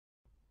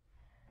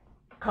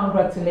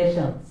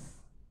Congratulations.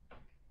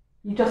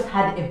 You just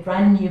had a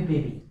brand new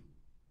baby.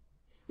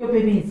 Your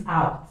baby is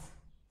out.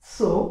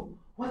 So,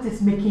 what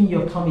is making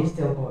your tummy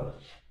still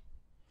bulge?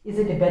 Is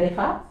it the belly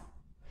fat?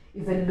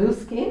 Is it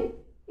loose skin?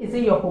 Is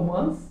it your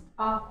hormones?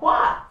 Or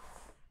what?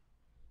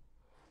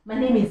 My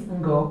name is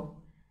Ngo,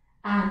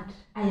 and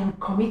I am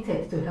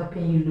committed to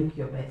helping you look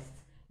your best,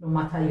 no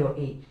matter your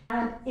age.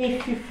 And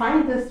if you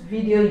find this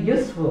video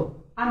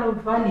useful and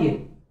of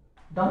value,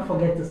 don't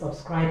forget to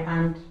subscribe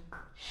and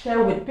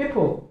share with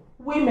people,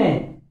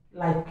 women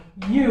like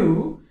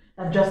you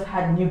that just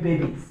had new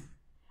babies,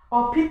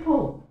 or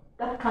people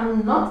that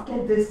cannot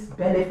get this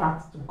belly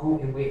fat to go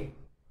away.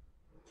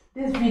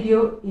 This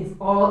video is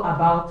all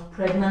about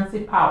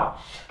pregnancy pouch,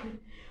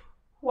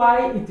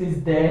 why it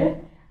is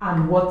there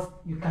and what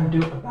you can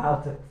do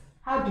about it.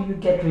 How do you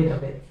get rid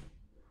of it?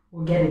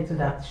 We'll get into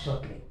that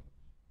shortly.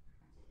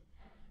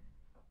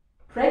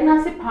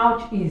 Pregnancy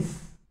pouch is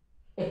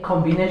a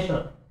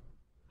combination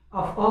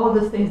of all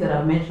those things that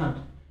I mentioned: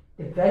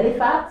 the belly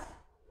fat,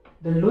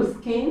 the loose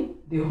skin,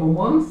 the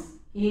hormones,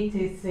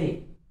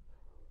 etc.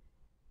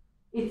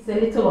 It's a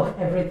little of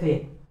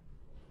everything.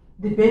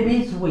 The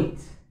baby's weight.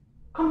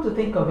 Come to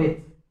think of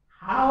it,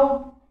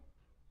 how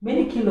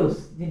many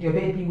kilos did your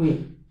baby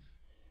weigh?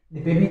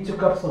 The baby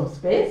took up some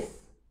space.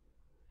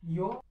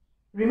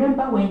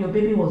 Remember when your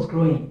baby was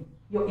growing,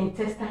 your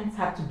intestines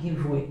had to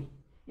give way.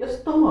 Your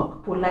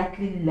stomach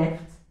politely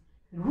left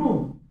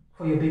room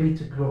for your baby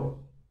to grow.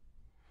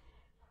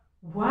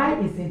 Why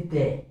is it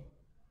there?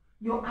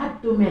 Your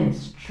abdomen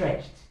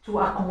stretched to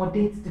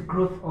accommodate the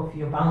growth of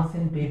your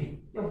bouncing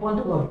baby, your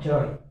bundle of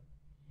joy.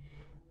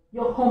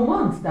 Your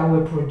hormones that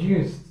were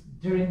produced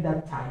during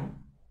that time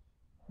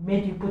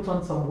made you put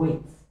on some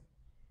weight.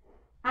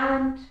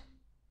 And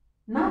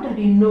now that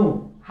you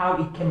know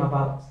how it came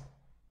about,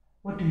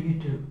 what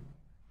do?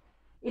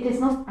 It is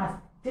not as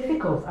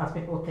difficult as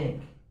people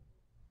think.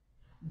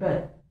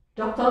 But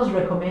doctors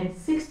recommend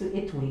 6 to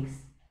 8 weeks,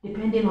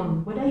 depending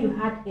on whether you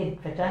had a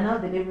vaginal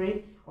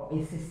delivery or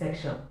a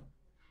C-section.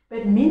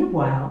 But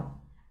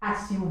meanwhile,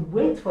 as you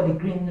wait for the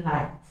green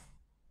light,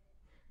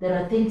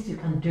 there are things you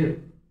can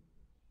do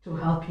to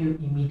help you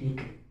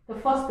immediately. The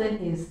first thing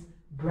is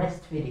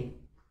breastfeeding.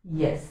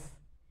 Yes,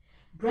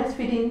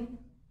 breastfeeding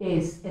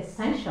is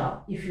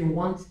essential if you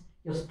want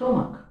your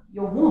stomach,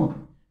 your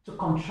womb, to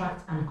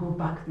contract and go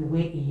back the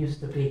way it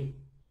used to be.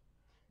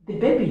 The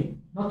baby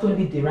not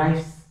only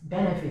derives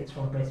benefits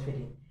from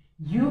breastfeeding,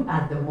 you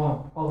as the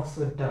mom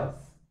also does.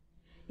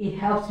 It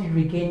helps you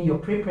regain your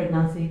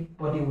pre-pregnancy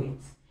body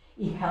weight.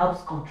 It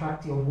helps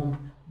contract your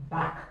womb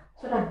back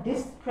so that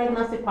this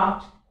pregnancy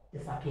pouch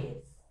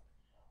disappears.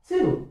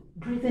 2,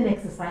 breathing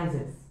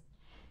exercises.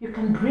 You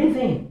can breathe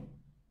in,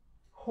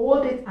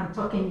 hold it and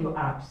tuck in your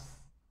abs.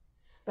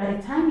 By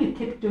the time you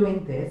keep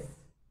doing this,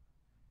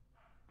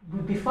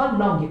 before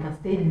long you can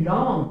stay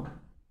long,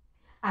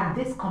 and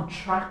this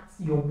contracts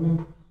your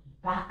womb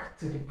back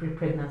to the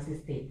pre-pregnancy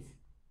state.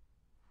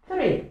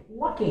 3,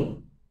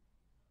 walking.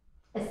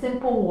 A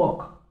simple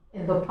walk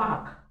in the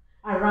park,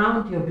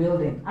 around your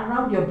building,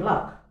 around your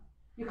block.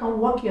 You can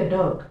walk your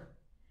dog.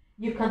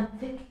 You can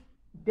take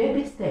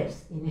baby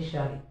steps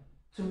initially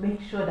to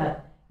make sure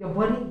that your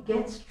body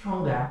gets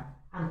stronger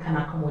and can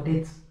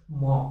accommodate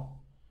more.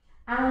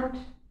 And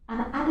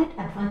an added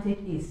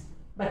advantage is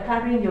by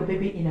carrying your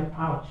baby in a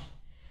pouch,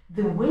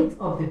 the weight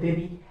of the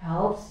baby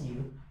helps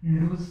you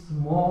lose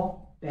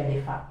more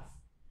belly fat.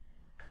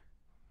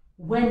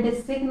 When the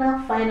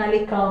signal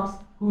finally comes,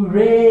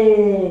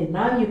 hooray,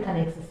 now you can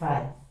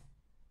exercise.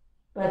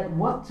 But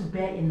what to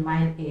bear in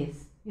mind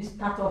is you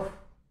start off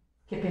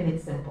keeping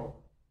it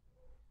simple.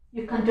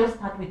 You can just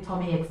start with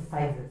tummy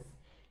exercises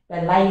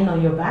by lying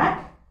on your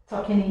back,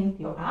 tucking in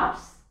your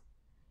abs,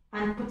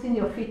 and putting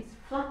your feet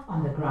flat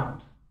on the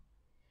ground.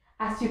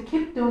 As you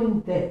keep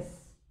doing this,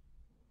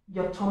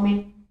 your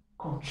tummy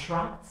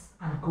contracts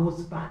and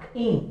goes back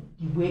in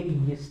the way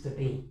it used to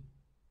be.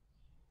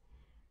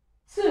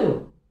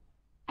 2,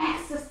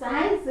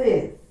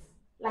 exercises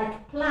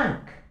like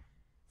plank,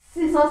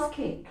 scissors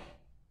kick,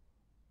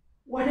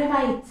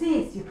 whatever it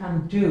is you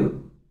can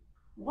do.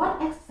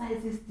 What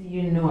exercises do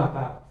you know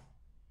about?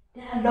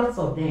 There are lots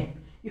of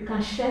them. You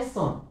can share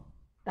some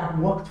that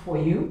worked for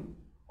you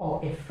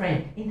or a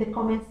friend in the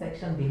comment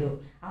section below.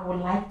 I would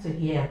like to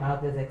hear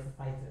about these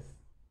exercises.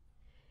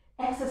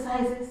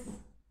 Exercises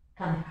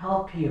can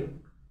help you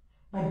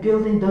by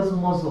building those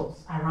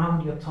muscles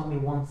around your tummy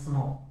once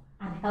more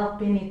and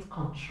helping it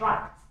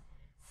contract,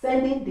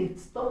 sending the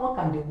stomach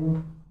and the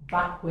womb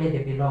back where they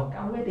belong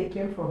and where they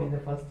came from in the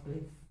first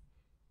place.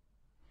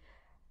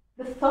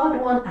 The third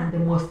one, and the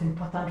most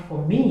important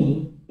for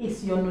me,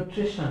 is your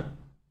nutrition.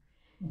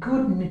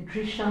 Good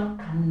nutrition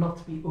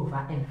cannot be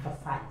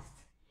overemphasized.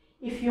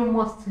 If you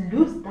must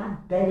lose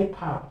that belly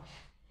pouch,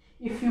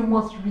 if you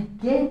must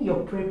regain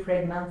your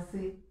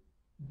pre-pregnancy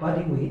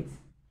body weight,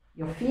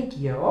 your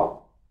figure,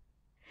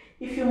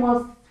 if you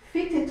must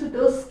fit into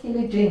those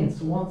skinny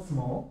jeans once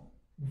more,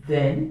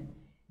 then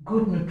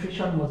good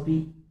nutrition must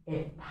be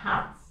a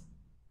part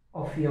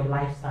of your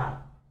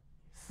lifestyle.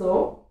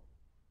 So,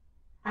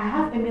 I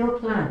have a meal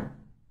plan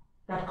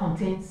that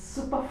contains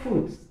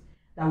superfoods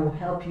that will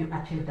help you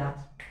achieve that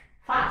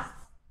fast.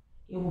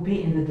 It will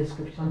be in the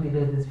description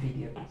below this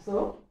video.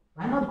 So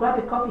why not grab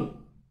a copy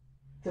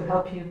to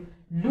help you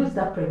lose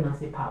that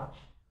pregnancy pouch?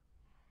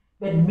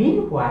 But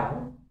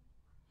meanwhile,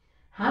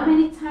 how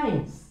many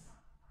times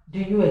do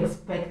you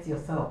expect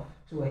yourself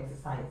to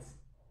exercise?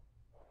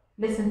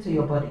 Listen to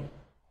your body.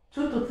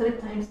 2 to 3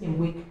 times a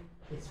week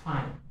is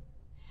fine.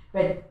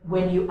 But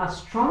when you are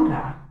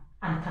stronger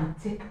and can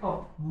take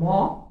up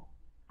more,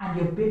 and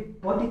your big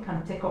body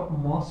can take up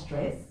more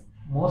stress,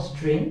 more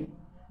strain,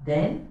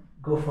 then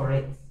go for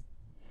it.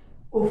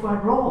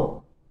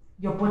 Overall,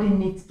 your body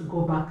needs to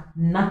go back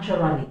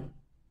naturally.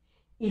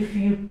 If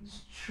you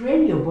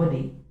strain your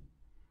body,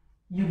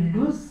 you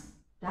lose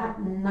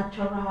that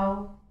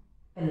natural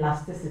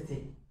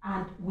elasticity,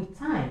 and with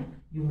time,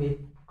 you may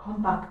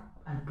come back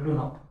and blown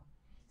up.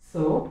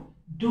 So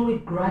do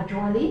it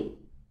gradually,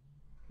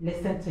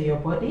 listen to your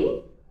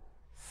body,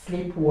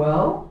 sleep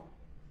well,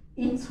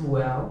 eat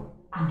well,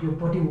 and your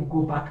body will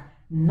go back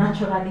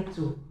naturally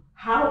to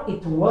how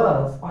it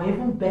was, or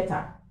even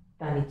better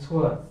than it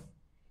was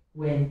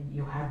when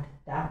you had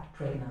that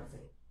pregnancy.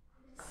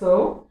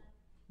 So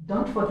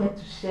don't forget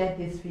to share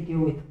this video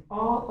with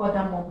all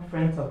other mom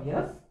friends of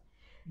yours.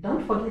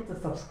 Don't forget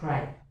to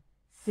subscribe.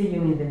 See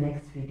you in the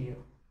next video.